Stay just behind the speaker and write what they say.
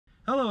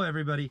Hello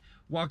everybody,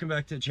 welcome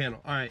back to the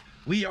channel. All right,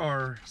 we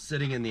are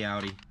sitting in the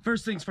Audi.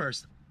 First things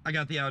first, I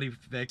got the Audi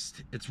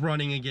fixed. It's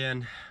running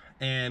again,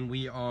 and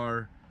we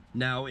are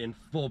now in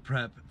full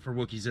prep for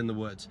Wookiees in the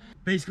Woods.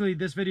 Basically,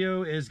 this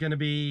video is gonna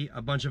be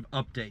a bunch of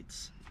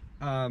updates.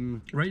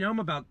 Right now I'm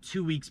about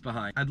 2 weeks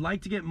behind. I'd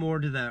like to get more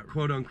to that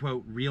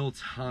quote-unquote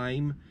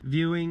real-time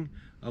viewing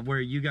of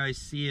where you guys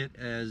see it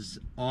as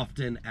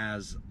often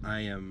as I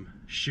am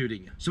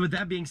shooting it. So with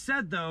that being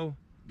said though,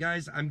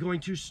 guys, I'm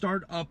going to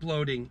start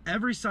uploading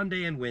every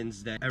Sunday and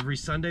Wednesday. Every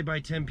Sunday by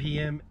 10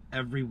 p.m.,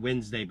 every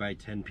Wednesday by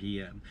 10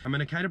 p.m. I'm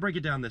gonna kind of break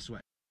it down this way.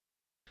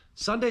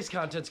 Sunday's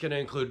content's gonna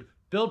include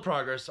build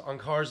progress on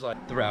cars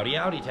like the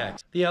RwdyAudi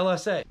Tax, the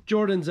LSA,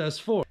 Jordan's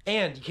S4,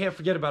 and you can't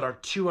forget about our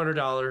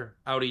 $200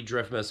 Audi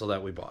drift missile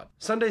that we bought.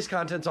 Sunday's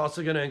content's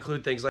also gonna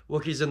include things like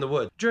Wookiees in the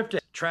Woods, drift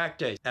days, track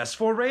days,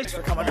 S4 race.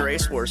 Come under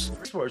Race Wars.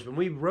 When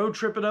we road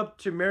trip it up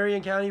to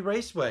Marion County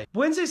Raceway.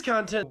 Wednesday's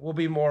content will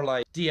be more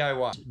like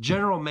DIY,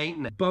 general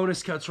maintenance,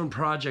 bonus cuts from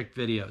project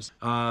videos,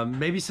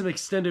 maybe some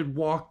extended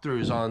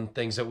walkthroughs on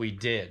things that we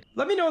did.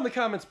 Let me know in the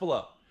comments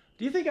below.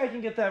 Do you think I can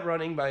get that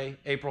running by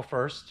April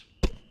 1st?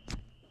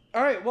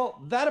 All right, well,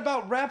 that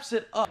about wraps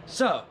it up.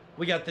 So,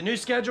 we got the new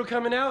schedule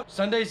coming out,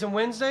 Sundays and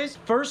Wednesdays.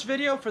 First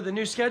video for the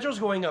new schedule is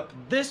going up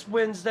this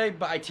Wednesday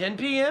by 10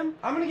 p.m.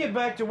 I'm gonna get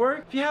back to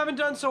work. If you haven't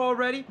done so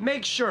already,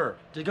 make sure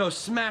to go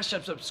smash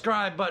that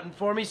subscribe button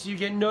for me so you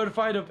get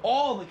notified of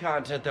all the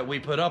content that we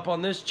put up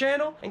on this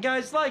channel. And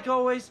guys, like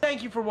always,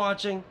 thank you for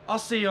watching. I'll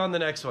see you on the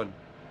next one.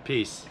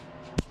 Peace.